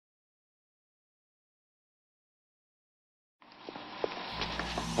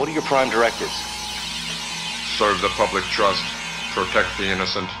What are your prime directives? Serve the public trust, protect the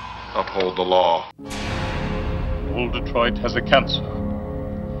innocent, uphold the law. Old Detroit has a cancer.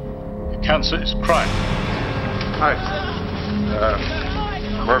 The cancer is crime. Hi.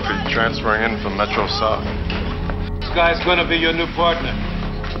 Murphy, transferring in from Metro South. This guy's gonna be your new partner.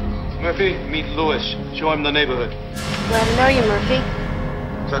 Murphy, meet Lewis. Show him the neighborhood. Glad to know you, Murphy.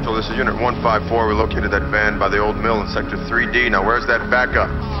 Central, this is Unit 154. We located that van by the old mill in Sector 3D. Now, where's that backup?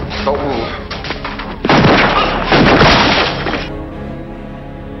 Don't move.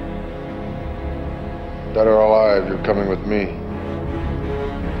 Dead or alive, you're coming with me.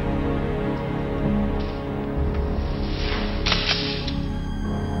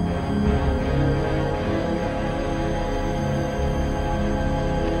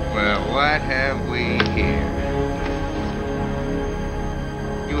 Well, what have we here?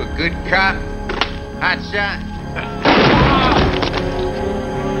 You a good cop? Hot shot?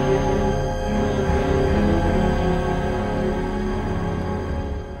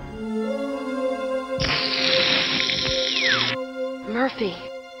 Murphy,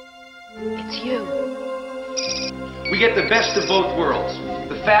 it's you. We get the best of both worlds.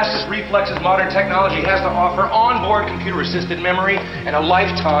 The fastest reflexes modern technology has to offer, onboard computer-assisted memory, and a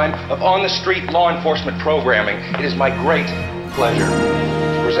lifetime of on-the-street law enforcement programming. It is my great pleasure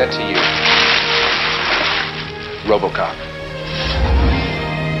to present to you RoboCop.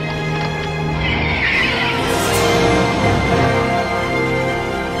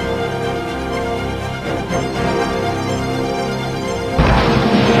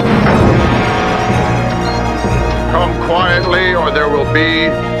 Come quietly or there will be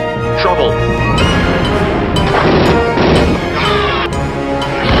trouble.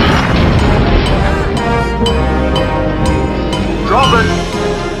 Drop it!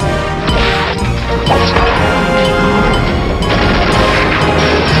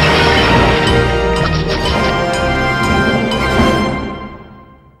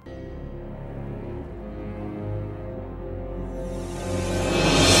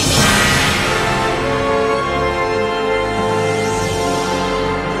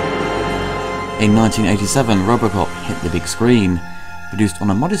 In 1987, RoboCop hit the big screen. Produced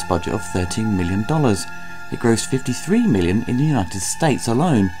on a modest budget of $13 million, it grossed $53 million in the United States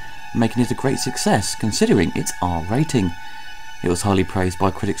alone, making it a great success considering its R rating. It was highly praised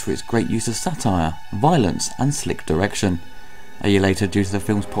by critics for its great use of satire, violence and slick direction. A year later, due to the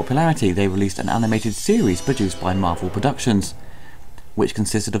film's popularity, they released an animated series produced by Marvel Productions, which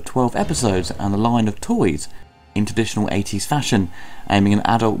consisted of 12 episodes and a line of toys in traditional 80s fashion, aiming an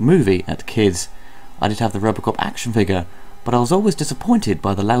adult movie at kids. I did have the RoboCop action figure, but I was always disappointed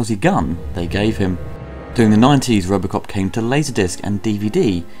by the lousy gun they gave him. During the 90s, RoboCop came to Laserdisc and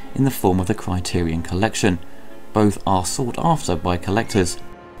DVD in the form of the Criterion Collection. Both are sought after by collectors.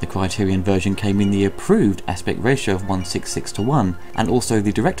 The Criterion version came in the approved aspect ratio of 1:6:6:1, and also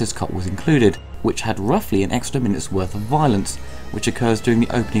the director's cut was included, which had roughly an extra minute's worth of violence, which occurs during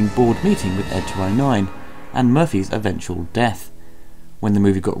the opening board meeting with Ed 209, and Murphy's eventual death. When the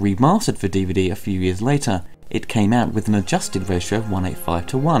movie got remastered for DVD a few years later, it came out with an adjusted ratio of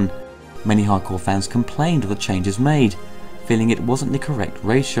 1:85:1. Many hardcore fans complained of the changes made, feeling it wasn't the correct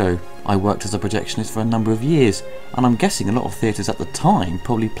ratio. I worked as a projectionist for a number of years, and I'm guessing a lot of theatres at the time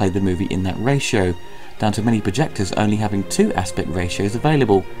probably played the movie in that ratio, down to many projectors only having two aspect ratios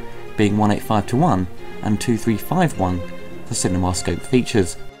available, being 1:85:1 and 2:3:5:1 for CinemaScope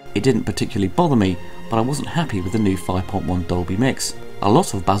features. It didn't particularly bother me, but I wasn't happy with the new 5.1 Dolby mix. A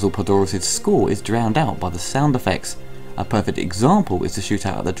lot of Basil Podoros' score is drowned out by the sound effects. A perfect example is the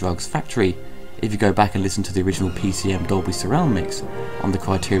shootout at the drugs factory. If you go back and listen to the original PCM Dolby surround mix on the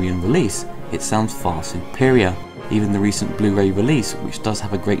Criterion release, it sounds far superior. Even the recent Blu-ray release, which does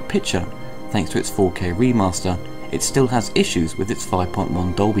have a great picture thanks to its 4K remaster, it still has issues with its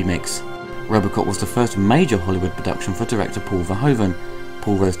 5.1 Dolby mix. RoboCop was the first major Hollywood production for director Paul Verhoeven.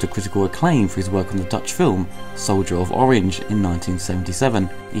 Paul rose to critical acclaim for his work on the Dutch film Soldier of Orange in 1977.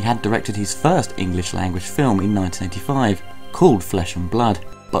 He had directed his first English language film in 1985, called Flesh and Blood,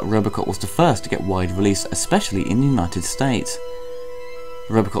 but RoboCop was the first to get wide release, especially in the United States.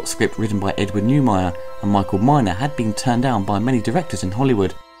 The RoboCop script, written by Edward Neumeier and Michael Miner, had been turned down by many directors in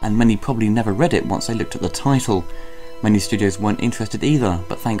Hollywood, and many probably never read it once they looked at the title. Many studios weren't interested either,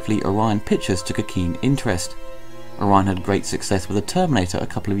 but thankfully Orion Pictures took a keen interest. Orion had great success with The Terminator a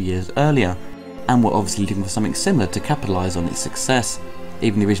couple of years earlier, and were obviously looking for something similar to capitalise on its success.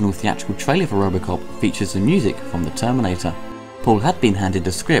 Even the original theatrical trailer for RoboCop features the music from The Terminator. Paul had been handed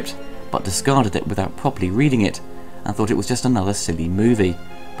the script, but discarded it without properly reading it, and thought it was just another silly movie,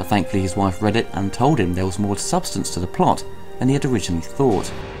 but thankfully his wife read it and told him there was more substance to the plot than he had originally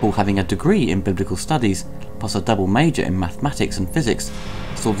thought. Paul, having a degree in biblical studies, plus a double major in mathematics and physics,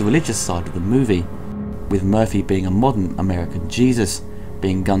 saw the religious side of the movie, with Murphy being a modern American Jesus,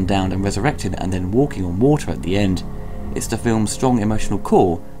 being gunned down and resurrected and then walking on water at the end. It's the film's strong emotional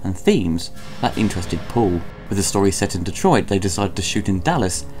core and themes that interested Paul. With the story set in Detroit, they decided to shoot in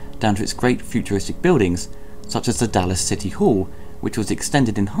Dallas, down to its great futuristic buildings, such as the Dallas City Hall, which was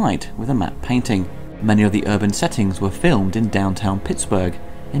extended in height with a matte painting. Many of the urban settings were filmed in downtown Pittsburgh,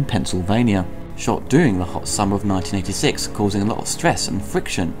 in Pennsylvania, shot during the hot summer of 1986, causing a lot of stress and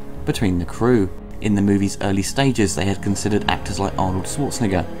friction between the crew. In the movie's early stages, they had considered actors like Arnold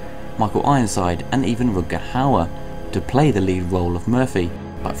Schwarzenegger, Michael Ironside, and even Rutger Hauer to play the lead role of Murphy,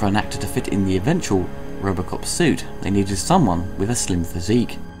 but for an actor to fit in the eventual RoboCop suit, they needed someone with a slim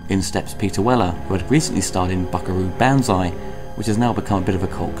physique. In steps Peter Weller, who had recently starred in Buckaroo Banzai, which has now become a bit of a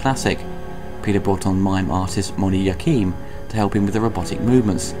cult classic. Peter brought on mime artist Moni Yakim to help him with the robotic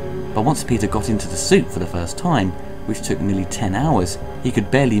movements, but once Peter got into the suit for the first time, which took nearly 10 hours, he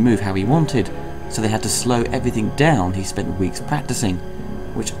could barely move how he wanted, so they had to slow everything down. He spent weeks practicing,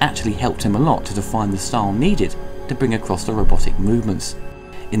 which actually helped him a lot to define the style needed to bring across the robotic movements.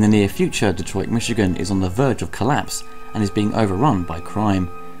 In the near future, Detroit, Michigan is on the verge of collapse and is being overrun by crime.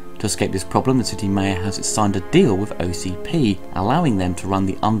 To escape this problem, the city mayor has signed a deal with OCP, allowing them to run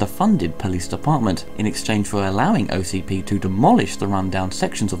the underfunded police department in exchange for allowing OCP to demolish the rundown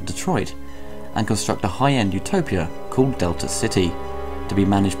sections of Detroit and construct a high-end utopia called Delta City, to be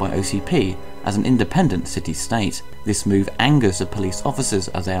managed by OCP as an independent city-state. This move angers the police officers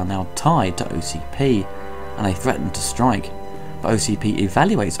as they are now tied to OCP, and they threaten to strike. But OCP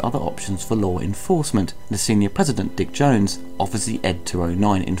evaluates other options for law enforcement. The senior president, Dick Jones, offers the Ed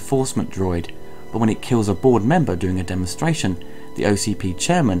 209 enforcement droid, but when it kills a board member during a demonstration, the OCP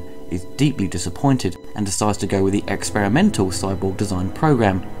chairman is deeply disappointed and decides to go with the experimental cyborg design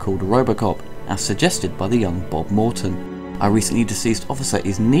program called RoboCop, as suggested by the young Bob Morton. A recently deceased officer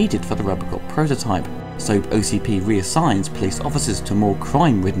is needed for the RoboCop prototype, so OCP reassigns police officers to more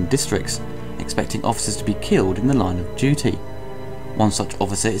crime-ridden districts, expecting officers to be killed in the line of duty. One such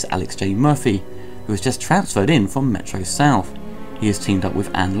officer is Alex J. Murphy, who has just transferred in from Metro South. He has teamed up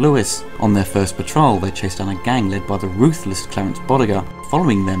with Ann Lewis. On their first patrol, they chase down a gang led by the ruthless Clarence Bodiger,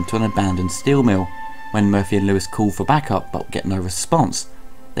 following them to an abandoned steel mill. When Murphy and Lewis call for backup but get no response,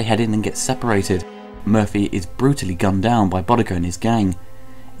 they head in and get separated. Murphy is brutally gunned down by Bodiger and his gang.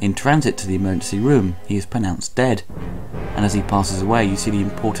 In transit to the emergency room, he is pronounced dead, and as he passes away, you see the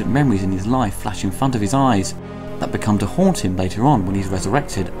important memories in his life flash in front of his eyes that become to haunt him later on when he's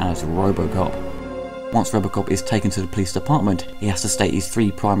resurrected as RoboCop. Once RoboCop is taken to the police department, he has to state his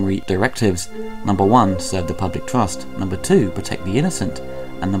three primary directives. Number 1, serve the public trust. Number 2, protect the innocent.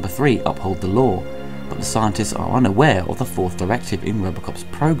 And number 3, uphold the law. But the scientists are unaware of the fourth directive in RoboCop's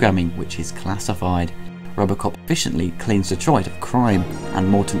programming, which is classified. RoboCop efficiently cleans Detroit of crime, and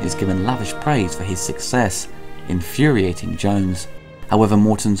Morton is given lavish praise for his success, infuriating Jones. However,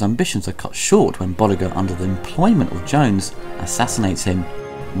 Morton's ambitions are cut short when Bodiger, under the employment of Jones, assassinates him.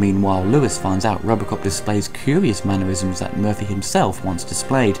 Meanwhile, Lewis finds out RoboCop displays curious mannerisms that Murphy himself once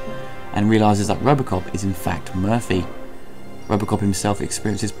displayed, and realizes that RoboCop is in fact Murphy. RoboCop himself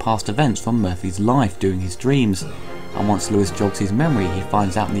experiences past events from Murphy's life during his dreams, and once Lewis jogs his memory, he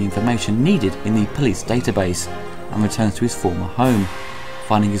finds out the information needed in the police database and returns to his former home,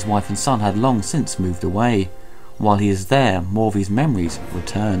 finding his wife and son had long since moved away. While he is there, more of his memories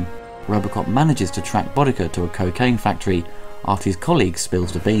return. RoboCop manages to track Bodiger to a cocaine factory after his colleague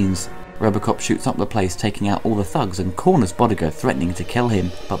spills the beans. RoboCop shoots up the place, taking out all the thugs, and corners Bodiger, threatening to kill him,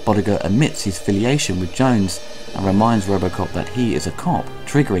 but Bodiger admits his affiliation with Jones and reminds RoboCop that he is a cop,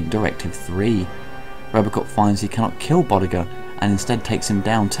 triggering Directive 3. RoboCop finds he cannot kill Bodiger and instead takes him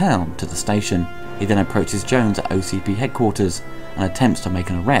downtown to the station. He then approaches Jones at OCP headquarters and attempts to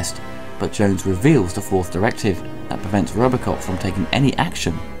make an arrest, but Jones reveals the fourth directive that prevents RoboCop from taking any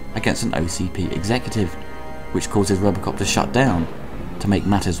action against an OCP executive, which causes RoboCop to shut down. To make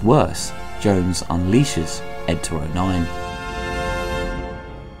matters worse, Jones unleashes Ed 209.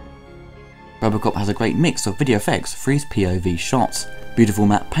 RoboCop has a great mix of video effects for his POV shots, beautiful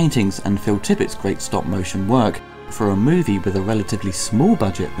matte paintings, and Phil Tippett's great stop motion work. For a movie with a relatively small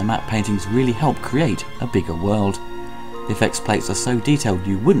budget, the matte paintings really help create a bigger world. The effects plates are so detailed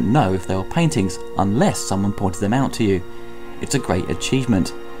you wouldn't know if they were paintings unless someone pointed them out to you. It's a great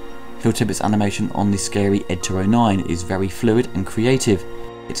achievement. Phil Tippett's animation on the scary Ed 209 is very fluid and creative.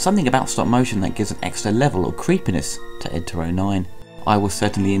 It's something about stop motion that gives an extra level of creepiness to Ed 209. I was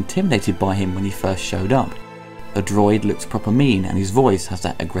certainly intimidated by him when he first showed up. The droid looks proper mean and his voice has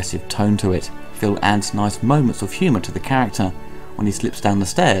that aggressive tone to it. Phil adds nice moments of humour to the character when he slips down the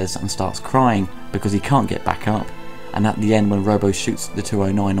stairs and starts crying because he can't get back up, and at the end when Robo shoots the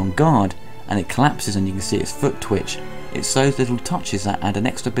 209 on guard and it collapses and you can see its foot twitch. It's those little touches that add an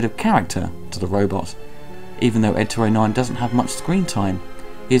extra bit of character to the robot. Even though Ed 209 doesn't have much screen time,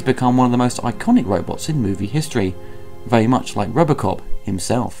 he has become one of the most iconic robots in movie history, very much like RoboCop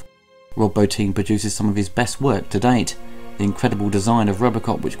himself. Rob Bottin produces some of his best work to date. The incredible design of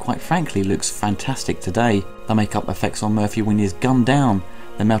RoboCop, which quite frankly looks fantastic today, the makeup effects on Murphy when he is gunned down,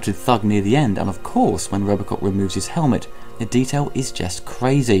 the melted thug near the end, and of course when RoboCop removes his helmet, the detail is just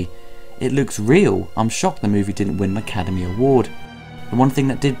crazy. It looks real. I'm shocked the movie didn't win an Academy Award. The one thing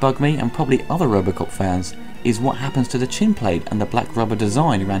that did bug me, and probably other RoboCop fans, is what happens to the chin plate and the black rubber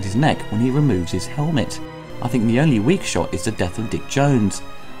design around his neck when he removes his helmet. I think the only weak shot is the death of Dick Jones.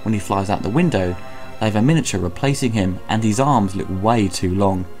 When he flies out the window, they have a miniature replacing him and his arms look way too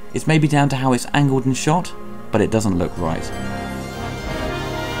long. It's maybe down to how it's angled and shot, but it doesn't look right.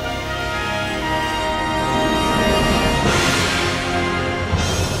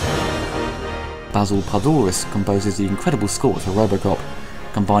 Basil Poledouris composes the incredible score to RoboCop,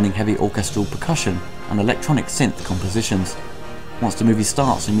 combining heavy orchestral percussion and electronic synth compositions. Once the movie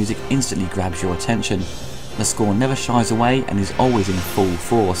starts, the music instantly grabs your attention. The score never shies away and is always in full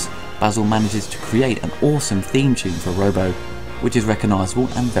force. Basil manages to create an awesome theme tune for Robo, which is recognisable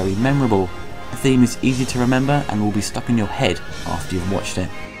and very memorable. The theme is easy to remember and will be stuck in your head after you've watched it.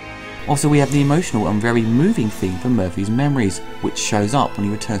 Also, we have the emotional and very moving theme for Murphy's memories, which shows up when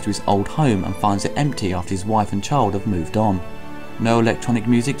he returns to his old home and finds it empty after his wife and child have moved on. No electronic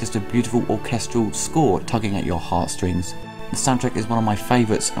music, just a beautiful orchestral score tugging at your heartstrings. The soundtrack is one of my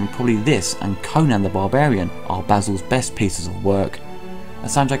favourites, and probably this and Conan the Barbarian are Basil's best pieces of work. The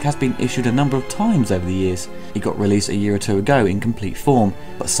soundtrack has been issued a number of times over the years. It got released a year or two ago in complete form,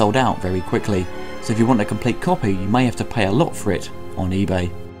 but sold out very quickly, so if you want a complete copy you may have to pay a lot for it on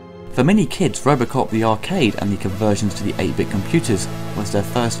eBay. For many kids, RoboCop the arcade and the conversions to the 8-bit computers was their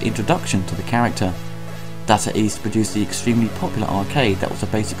first introduction to the character. Data East produced the extremely popular arcade that was a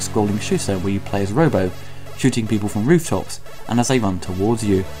basic scrolling shooter where you play as Robo, shooting people from rooftops and as they run towards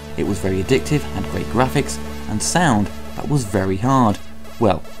you. It was very addictive, had great graphics and sound that was very hard.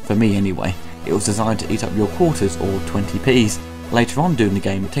 Well, for me anyway. It was designed to eat up your quarters or 20p's. Later on during the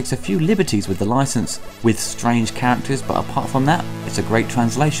game it takes a few liberties with the license, with strange characters, but apart from that, it's a great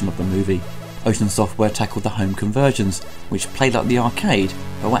translation of the movie. Ocean Software tackled the home conversions, which played like the arcade,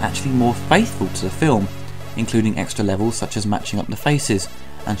 but were actually more faithful to the film, including extra levels such as matching up the faces,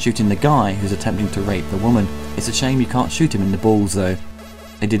 and shooting the guy who's attempting to rape the woman. It's a shame you can't shoot him in the balls though.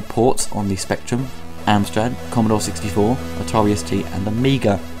 They did ports on the Spectrum, Amstrad, Commodore 64, Atari ST and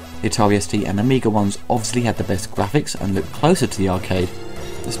Amiga. The Atari ST and Amiga ones obviously had the best graphics and looked closer to the arcade.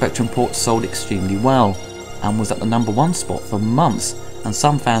 The Spectrum port sold extremely well and was at the #1 spot for months, and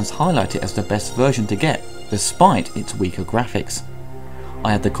some fans highlight it as the best version to get, despite its weaker graphics.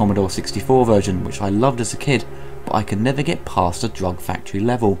 I had the Commodore 64 version, which I loved as a kid, but I could never get past the drug factory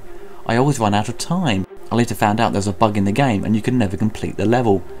level. I always ran out of time. I later found out there was a bug in the game and you could never complete the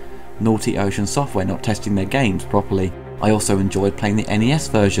level. Naughty Ocean Software not testing their games properly. I also enjoyed playing the NES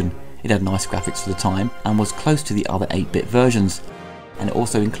version. It had nice graphics for the time and was close to the other 8-bit versions, and it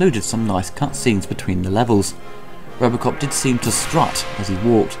also included some nice cutscenes between the levels. RoboCop did seem to strut as he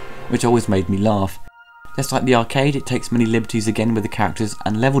walked, which always made me laugh. Just like the arcade, it takes many liberties again with the characters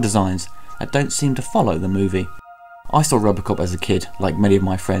and level designs that don't seem to follow the movie. I saw RoboCop as a kid, like many of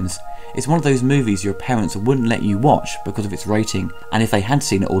my friends. It's one of those movies your parents wouldn't let you watch because of its rating, and if they had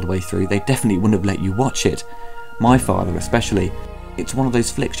seen it all the way through, they definitely wouldn't have let you watch it. My father especially. It's one of those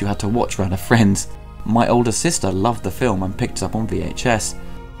flicks you had to watch around a friend's. My older sister loved the film and picked it up on VHS.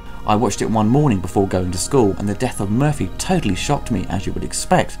 I watched it one morning before going to school, and the death of Murphy totally shocked me, as you would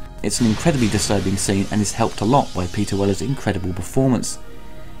expect. It's an incredibly disturbing scene and is helped a lot by Peter Weller's incredible performance.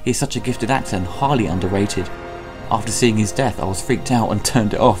 He's such a gifted actor and highly underrated. After seeing his death I was freaked out and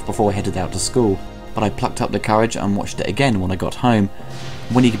turned it off before I headed out to school, but I plucked up the courage and watched it again when I got home.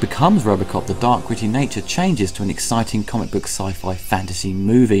 When he becomes RoboCop, the dark gritty nature changes to an exciting comic book sci-fi fantasy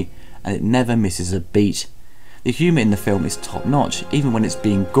movie, and it never misses a beat. The humour in the film is top notch, even when it's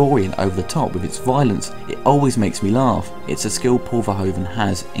being gory and over the top with its violence. It always makes me laugh. It's a skill Paul Verhoeven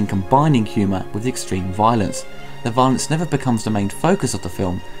has in combining humour with extreme violence. The violence never becomes the main focus of the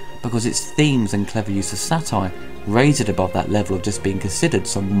film, because its themes and clever use of satire raise it above that level of just being considered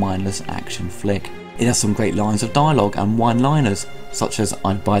some mindless action flick. It has some great lines of dialogue and one-liners, such as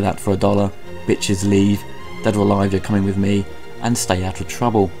 "I'd buy that for $1, bitches leave, dead or alive you're coming with me, and stay out of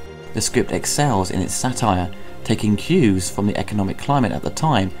trouble." The script excels in its satire, taking cues from the economic climate at the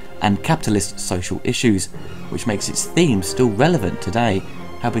time and capitalist social issues, which makes its themes still relevant today,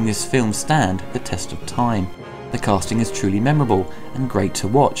 helping this film stand the test of time. The casting is truly memorable and great to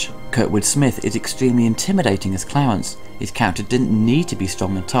watch. Kurtwood Smith is extremely intimidating as Clarence. His character didn't need to be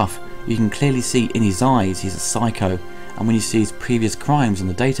strong and tough. You can clearly see in his eyes he's a psycho, and when you see his previous crimes on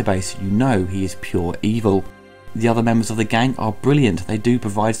the database, you know he is pure evil. The other members of the gang are brilliant. They do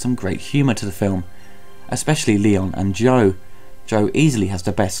provide some great humour to the film, especially Leon and Joe. Joe easily has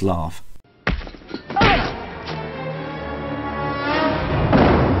the best laugh.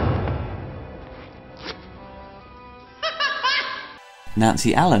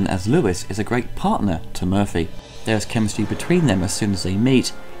 Nancy Allen as Lewis is a great partner to Murphy. There is chemistry between them as soon as they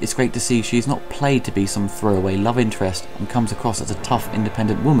meet. It's great to see she is not played to be some throwaway love interest and comes across as a tough,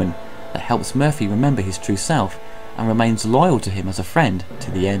 independent woman that helps Murphy remember his true self and remains loyal to him as a friend to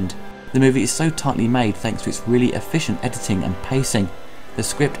the end. The movie is so tightly made thanks to its really efficient editing and pacing. The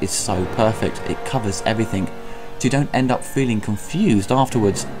script is so perfect, it covers everything, so you don't end up feeling confused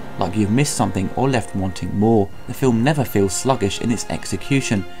afterwards, like you've missed something or left wanting more. The film never feels sluggish in its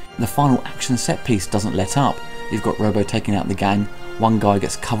execution. The final action set piece doesn't let up. You've got Robo taking out the gang, one guy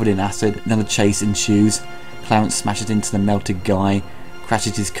gets covered in acid, another chase ensues, Clarence smashes into the melted guy,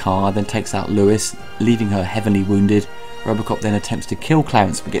 crashes his car, then takes out Lewis, leaving her heavily wounded. RoboCop then attempts to kill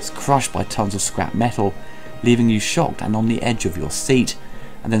Clarence but gets crushed by tons of scrap metal, leaving you shocked and on the edge of your seat.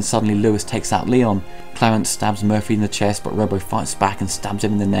 And then suddenly Lewis takes out Leon. Clarence stabs Murphy in the chest, but Robo fights back and stabs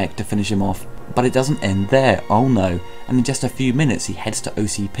him in the neck to finish him off. But it doesn't end there, oh no, and in just a few minutes he heads to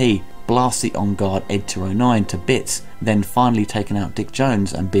OCP, blasts the on-guard Ed 209 to bits, then finally taking out Dick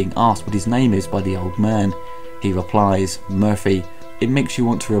Jones and being asked what his name is by the old man. He replies, Murphy. It makes you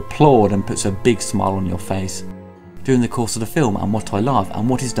want to applaud and puts a big smile on your face. During the course of the film, and what I love and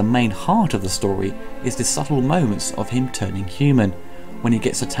what is the main heart of the story, is the subtle moments of him turning human. When he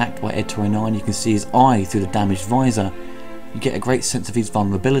gets attacked by Ed 209, you can see his eye through the damaged visor. You get a great sense of his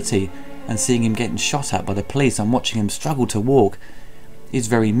vulnerability, and seeing him getting shot at by the police and watching him struggle to walk is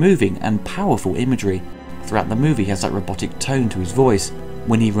very moving and powerful imagery. Throughout the movie he has that robotic tone to his voice.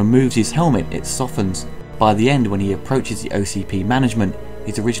 When he removes his helmet, it softens. By the end, when he approaches the OCP management,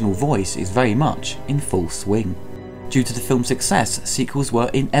 his original voice is very much in full swing. Due to the film's success, sequels were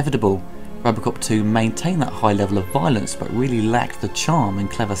inevitable. RoboCop 2 maintained that high level of violence but really lacked the charm and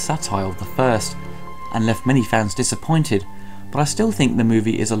clever satire of the first, and left many fans disappointed, but I still think the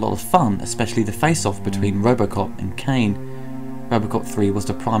movie is a lot of fun, especially the face-off between RoboCop and Kane. RoboCop 3 was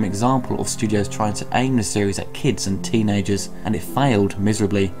the prime example of studios trying to aim the series at kids and teenagers, and it failed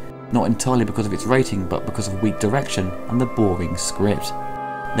miserably, not entirely because of its rating but because of weak direction and the boring script.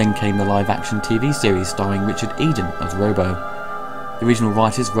 Then came the live-action TV series starring Richard Eden as Robo. The original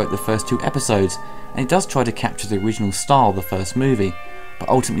writers wrote the first 2 episodes, and it does try to capture the original style of the first movie, but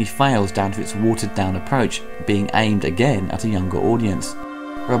ultimately fails down to its watered-down approach, being aimed again at a younger audience.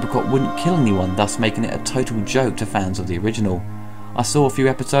 RoboCop wouldn't kill anyone, thus making it a total joke to fans of the original. I saw a few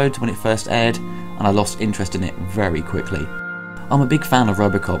episodes when it first aired, and I lost interest in it very quickly. I'm a big fan of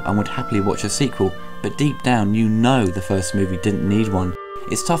RoboCop and would happily watch a sequel, but deep down you know the first movie didn't need one.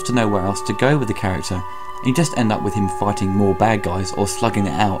 It's tough to know where else to go with the character, and you just end up with him fighting more bad guys or slugging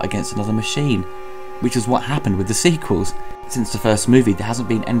it out against another machine, which is what happened with the sequels. Since the first movie there hasn't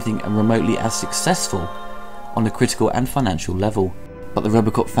been anything remotely as successful on a critical and financial level. But the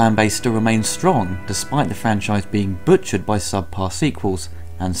RoboCop fanbase still remains strong, despite the franchise being butchered by subpar sequels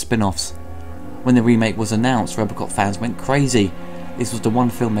and spin-offs. When the remake was announced, RoboCop fans went crazy. This was the one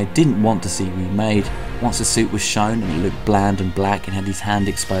film they didn't want to see remade. Once the suit was shown and it looked bland and black and had his hand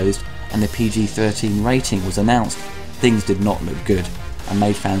exposed, and the PG-13 rating was announced, things did not look good, and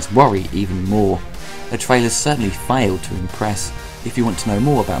made fans worry even more. The trailers certainly failed to impress. If you want to know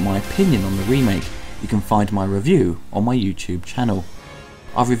more about my opinion on the remake, you can find my review on my YouTube channel.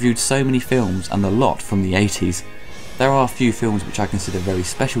 I've reviewed so many films and a lot from the 80s. There are a few films which I consider very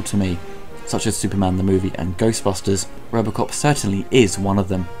special to me, such as Superman the movie and Ghostbusters. RoboCop certainly is one of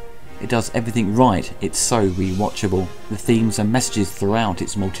them. It does everything right, it's so rewatchable. The themes and messages throughout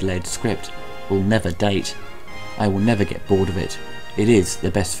its multi-layered script will never date. I will never get bored of it. It is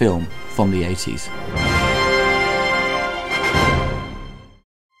the best film from the 80s.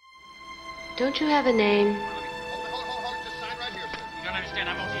 Don't you have a name?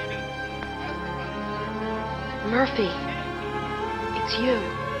 Murphy. It's you.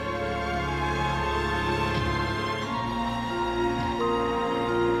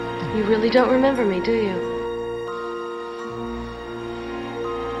 You really don't remember me, do you?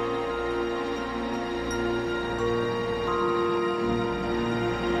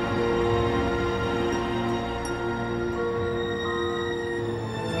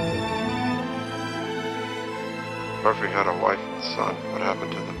 Murphy had a wife and son. What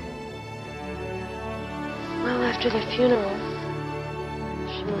happened to them? Well, after the funeral,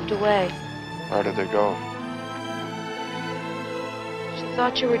 she moved away. Where did they go? She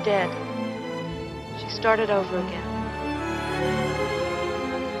thought you were dead. She started over again.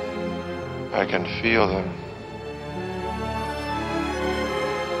 I can feel them.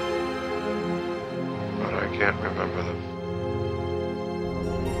 But I can't remember them.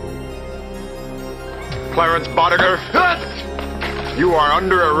 Clarence Bodiger, you are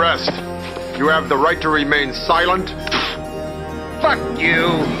under arrest. You have the right to remain silent. Fuck you!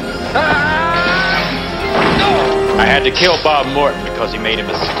 I had to kill Bob Morton because he made a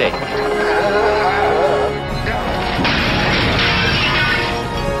mistake.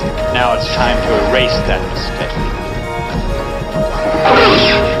 Now it's time to erase that mistake.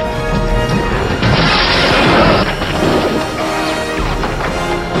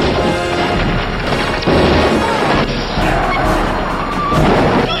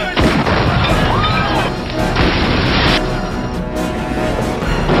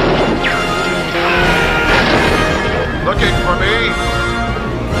 Looking for me?